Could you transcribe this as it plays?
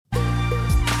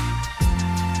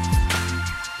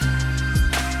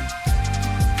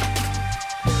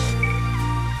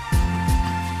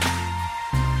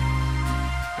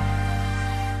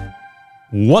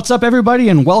What's up, everybody,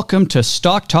 and welcome to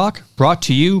Stock Talk, brought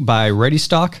to you by Ready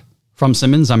Stock. From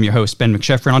Simmons, I'm your host, Ben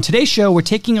McSheffrin. On today's show, we're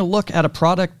taking a look at a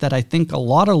product that I think a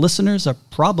lot of listeners are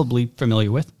probably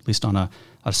familiar with, at least on a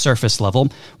surface level.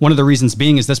 One of the reasons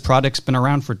being is this product's been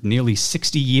around for nearly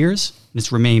 60 years, and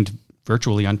it's remained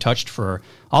virtually untouched for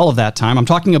all of that time. I'm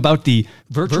talking about the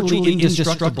virtually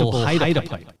indestructible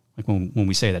HydaPipe. Like when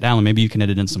we say that, Alan, maybe you can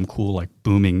edit in some cool, like,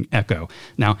 booming echo.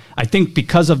 Now, I think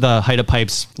because of the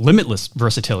HydaPipe's limitless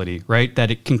versatility, right,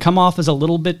 that it can come off as a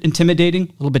little bit intimidating,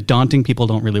 a little bit daunting. People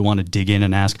don't really want to dig in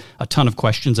and ask a ton of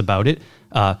questions about it.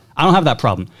 I don't have that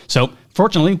problem. So,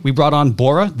 fortunately, we brought on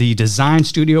Bora, the design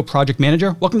studio project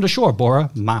manager. Welcome to shore,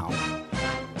 Bora Mao.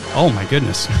 Oh, my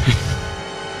goodness.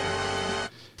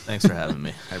 Thanks for having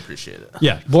me. I appreciate it.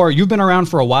 Yeah. Bora, you've been around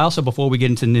for a while, so before we get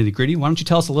into the nitty-gritty, why don't you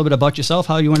tell us a little bit about yourself,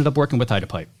 how you ended up working with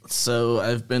HydaPipe? So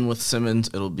I've been with Simmons.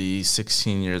 It'll be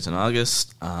 16 years in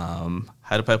August.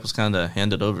 HydaPipe was kind of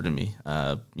handed over to me.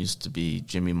 Used to be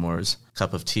Jimmy Moore's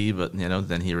cup of tea, but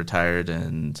then he retired,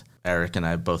 and Eric and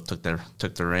I both took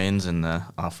the reins and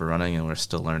off for running, and we're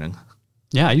still learning.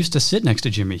 Yeah, I used to sit next to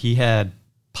Jimmy. He had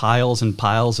piles and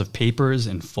piles of papers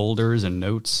and folders and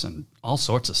notes and all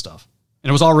sorts of stuff. And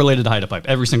it was all related to HydaPipe,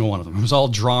 every single one of them. It was all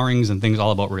drawings and things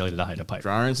all about related to HydaPipe.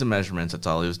 Drawings and measurements, that's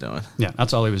all he was doing. Yeah,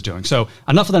 that's all he was doing. So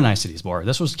enough of the niceties, Bora.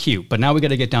 This was cute, but now we got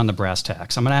to get down to brass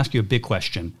tacks. I'm going to ask you a big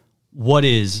question. What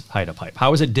is HydaPipe?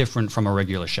 How is it different from a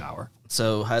regular shower?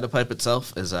 So HydaPipe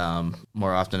itself is,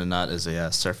 more often than not, is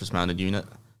a surface-mounted unit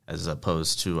as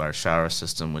opposed to our shower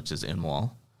system, which is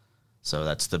in-wall. So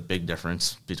that's the big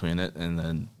difference between it. And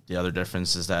then the other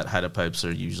difference is that HydaPipes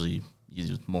are usually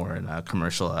used more in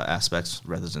commercial aspects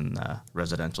rather than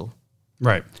residential.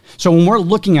 Right. So when we're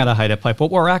looking at a HydaPipe,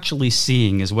 what we're actually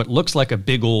seeing is what looks like a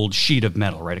big old sheet of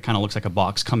metal, right? It kind of looks like a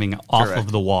box coming off Correct.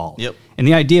 Of the wall. Yep. And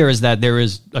the idea is that there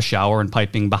is a shower and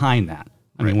piping behind that.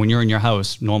 I mean, when you're in your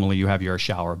house, normally you have your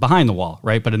shower behind the wall,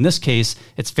 right? But in this case,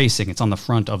 it's on the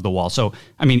front of the wall. So,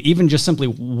 I mean, even just simply,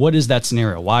 what is that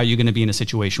scenario? Why are you going to be in a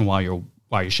situation while your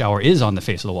shower is on the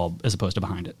face of the wall as opposed to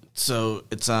behind it? So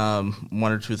it's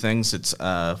one or two things. It's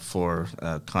for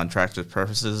contractor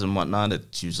purposes and whatnot.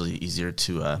 It's usually easier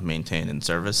to maintain and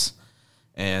service.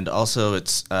 And also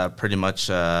it's pretty much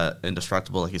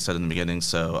indestructible, like you said in the beginning.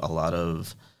 So a lot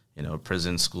of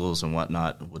prisons, schools, and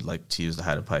whatnot would like to use the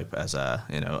HydaPipe as a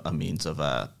means of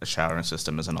a showering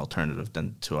system as an alternative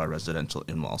to our residential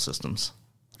in-wall systems.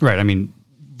 Right. I mean,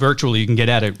 virtually you can get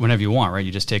at it whenever you want, right?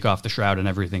 You just take off the shroud and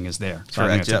everything is there. So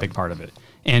Correct, I think that's a big part of it.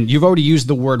 And you've already used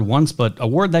the word once, but a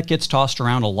word that gets tossed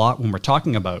around a lot when we're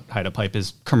talking about HydaPipe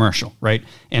is commercial, right?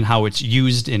 And how it's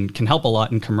used and can help a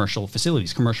lot in commercial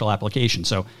facilities, commercial applications.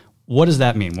 So what does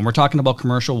that mean? When we're talking about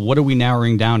commercial, what are we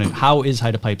narrowing down, and how is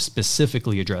HydaPipe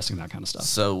specifically addressing that kind of stuff?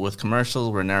 So with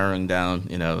commercial, we're narrowing down,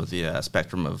 the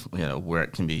spectrum of, where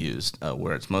it can be used,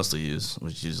 where it's mostly used,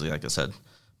 which is usually, like I said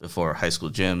before, high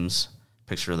school gyms.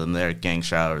 Picture them there, gang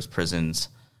showers, prisons,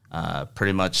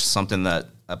 pretty much something that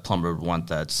a plumber would want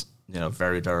that's,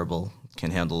 very durable,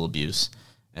 can handle abuse,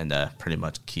 and pretty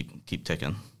much keep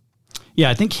ticking. Yeah,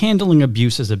 I think handling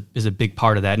abuse is a big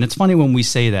part of that. And it's funny when we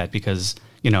say that because,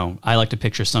 I like to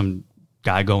picture some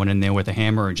guy going in there with a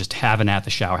hammer and just having at the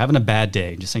shower, having a bad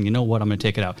day, just saying, you know what, I'm going to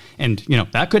take it out. And,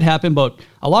 that could happen, but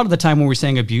a lot of the time when we're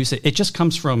saying abuse, it just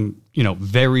comes from,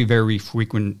 very, very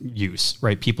frequent use,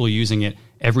 right? People using it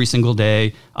every single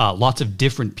day, lots of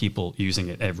different people using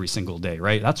it every single day,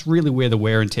 right? That's really where the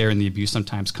wear and tear and the abuse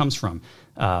sometimes comes from.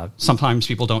 Sometimes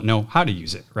people don't know how to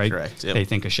use it, right? Correct. Yep. They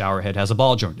think a shower head has a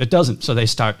ball joint. It doesn't. So they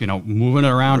start, moving it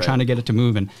around, right, trying to get it to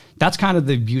move. And that's kind of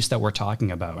the abuse that we're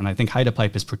talking about. And I think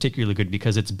HydaPipe is particularly good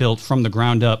because it's built from the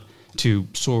ground up to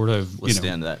sort of,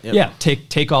 withstand that. Yep. Yeah,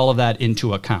 take all of that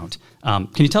into account. Can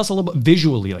you tell us a little bit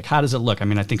visually, like how does it look? I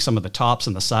mean, I think some of the tops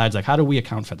and the sides, like how do we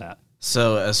account for that?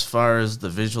 So as far as the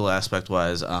visual aspect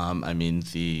wise,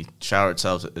 the shower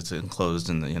itself, it's enclosed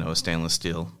in the, a stainless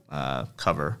steel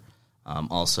cover.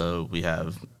 Also, we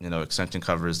have, extension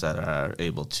covers that are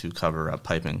able to cover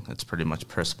piping. It's pretty much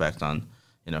per spec on,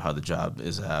 how the job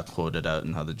is quoted out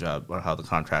and how the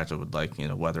contractor would like,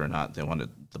 whether or not they wanted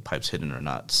the pipes hidden or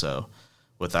not. So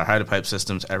with our HydaPipe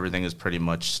systems, everything is pretty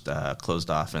much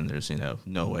closed off, and there's,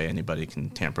 no way anybody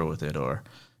can tamper with it or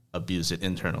abuse it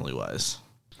internally wise.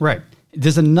 Right.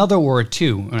 There's another word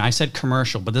too, and I said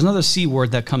commercial, but there's another C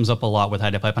word that comes up a lot with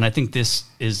HydaPipe, and I think this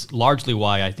is largely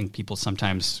why I think people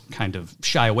sometimes kind of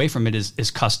shy away from it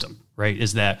is custom, right?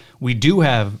 Is that we do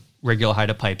have regular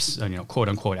HydaPipes, quote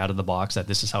unquote, out of the box, that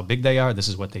this is how big they are, this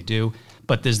is what they do,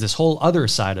 but there's this whole other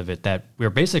side of it that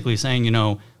we're basically saying,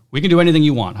 we can do anything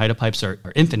you want. HydaPipes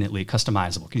are infinitely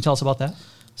customizable. Can you tell us about that?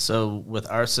 So with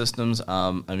our systems,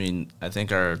 I mean, I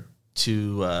think our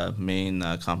two main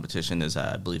competition is,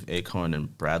 I believe, Acorn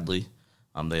and Bradley.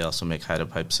 They also make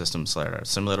HydaPipe systems that are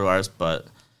similar to ours, but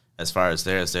as far as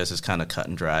theirs is kind of cut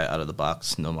and dry out of the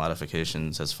box, no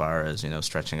modifications as far as,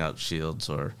 stretching out shields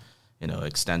or,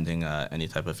 extending any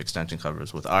type of extension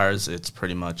covers. With ours, it's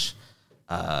pretty much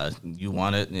you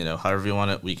want it, however you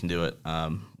want it, we can do it.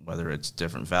 Whether it's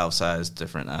different valve size,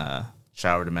 different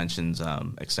shower dimensions,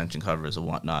 extension covers or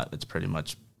whatnot, it's pretty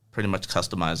much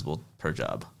customizable per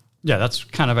job. Yeah, that's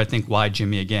kind of, I think, why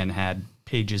Jimmy, again, had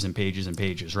pages and pages and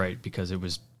pages, right? Because it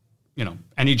was,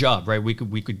 any job, right? We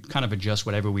could kind of adjust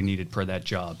whatever we needed per that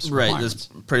job's right. There's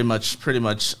pretty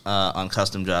much on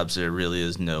custom jobs, there really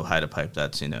is no HydaPipe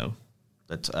that's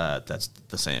that's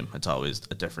the same. It's always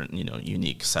a different,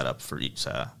 unique setup for each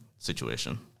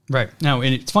situation. Right. Now,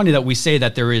 and it's funny that we say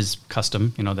that there is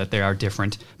custom, that they are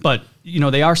different, but,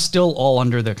 they are still all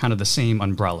under the kind of the same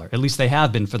umbrella. At least they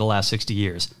have been for the last 60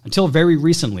 years. Until very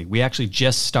recently, we actually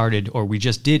just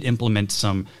did implement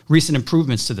some recent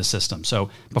improvements to the system. So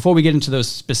before we get into those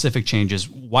specific changes,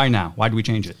 why now? Why did we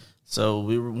change it? So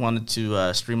we wanted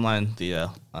to streamline the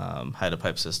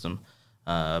HydaPipe system.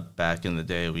 Back in the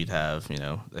day, we'd have,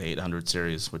 the 800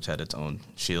 series, which had its own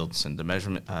shields and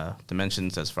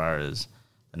dimensions as far as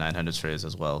the 900 series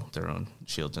as well, their own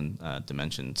shields and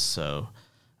dimensions. So,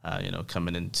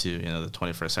 coming into, the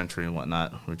 21st century and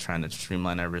whatnot, we're trying to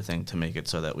streamline everything to make it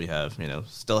so that we have,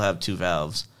 still have two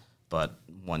valves, but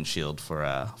one shield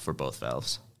for both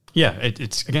valves. Yeah,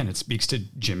 it speaks to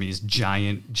Jimmy's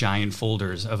giant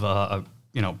folders of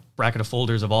bracket of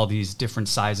folders of all these different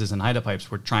sizes and HydaPipes.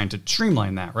 We're trying to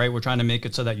streamline that, right? We're trying to make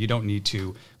it so that you don't need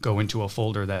to go into a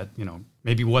folder that,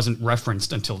 maybe wasn't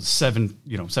referenced until seven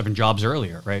jobs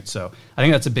earlier, right? So I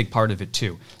think that's a big part of it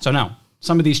too. So now,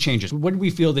 some of these changes, what did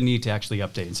we feel the need to actually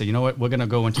update and say, you know what, we're going to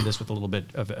go into this with a little bit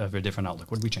of a different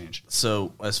outlook? What did we change?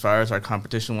 So as far as our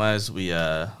competition-wise, we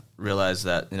realized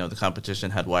that, the competition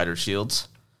had wider shields.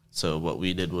 So what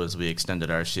we did was we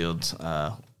extended our shields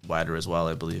wider as well.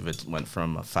 I believe it went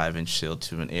from a 5-inch shield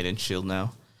to an 8-inch shield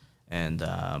now. And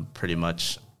pretty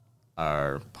much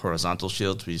our horizontal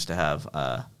shields, we used to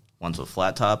have ones with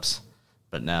flat tops,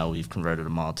 but now we've converted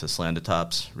them all to slanted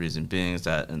tops. Reason being is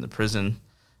that in the prison,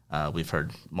 we've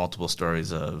heard multiple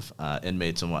stories of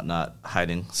inmates and whatnot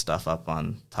hiding stuff up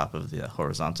on top of the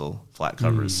horizontal flat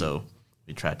covers. So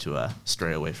we tried to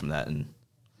stray away from that. And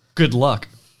good luck.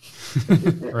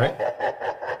 Right?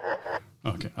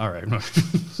 Okay. All right.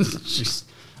 Jeez.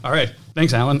 All right.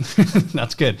 Thanks, Alan.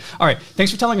 That's good. All right.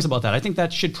 Thanks for telling us about that. I think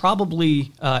that should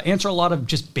probably answer a lot of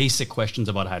just basic questions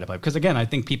about HydaPipe. Because, again, I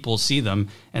think people see them,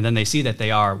 and then they see that they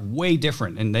are way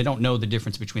different, and they don't know the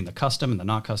difference between the custom and the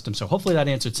not custom. So hopefully that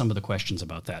answered some of the questions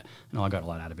about that. I know I got a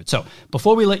lot out of it. So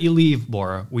before we let you leave,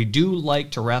 Bora, we do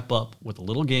like to wrap up with a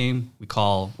little game we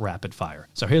call Rapid Fire.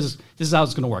 So this is how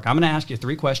it's going to work. I'm going to ask you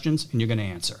 3 questions, and you're going to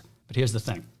answer. But here's the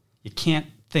thing. You can't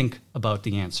think about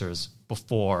the answers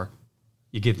before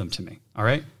you give them to me, all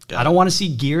right? I don't want to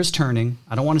see gears turning.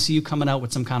 I don't want to see you coming out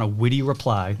with some kind of witty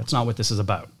reply. That's not what this is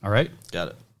about, all right? Got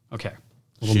it. Okay.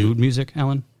 A little mood music,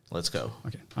 Alan? Let's go.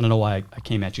 Okay. I don't know why I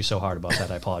came at you so hard about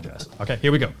that. I apologize. Okay,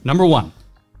 here we go. Number 1.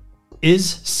 Is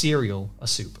cereal a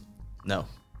soup? No.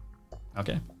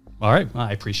 Okay. All right. Well,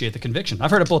 I appreciate the conviction.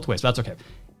 I've heard it both ways, but that's okay.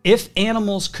 If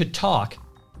animals could talk,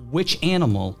 which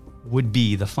animal would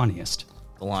be the funniest?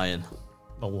 The lion.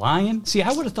 The lion? See,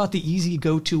 I would have thought the easy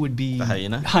go-to would be... The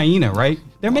hyena? Hyena, right?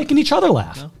 They're making each other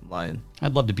laugh. No, lion.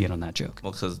 I'd love to be in on that joke.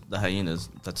 Well, because the hyenas,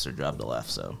 that's their job to laugh,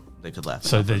 so they could laugh.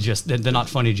 So they're not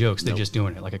funny jokes. They're just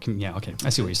doing it. Yeah, okay. I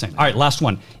see what you're saying. All right, last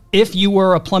one. If you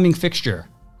were a plumbing fixture,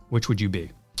 which would you be?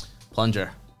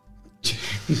 Plunger.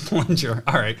 Plunger.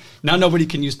 All right. Now nobody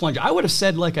can use plunger. I would have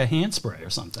said like a hand spray or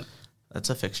something.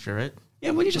 That's a fixture, right?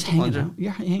 Yeah, when you're just hanging out.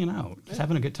 You're hanging out. Just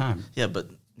having a good time. Yeah, but...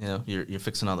 you're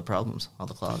fixing all the problems, all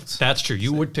the clogs. That's true.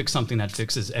 You would pick something that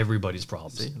fixes everybody's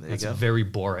problems. See, there That's you go. a very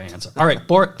Bora answer. All right,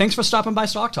 Bora, thanks for stopping by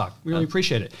Stock Talk. We really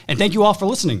appreciate it. And thank you all for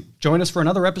listening. Join us for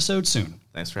another episode soon.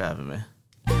 Thanks for having me.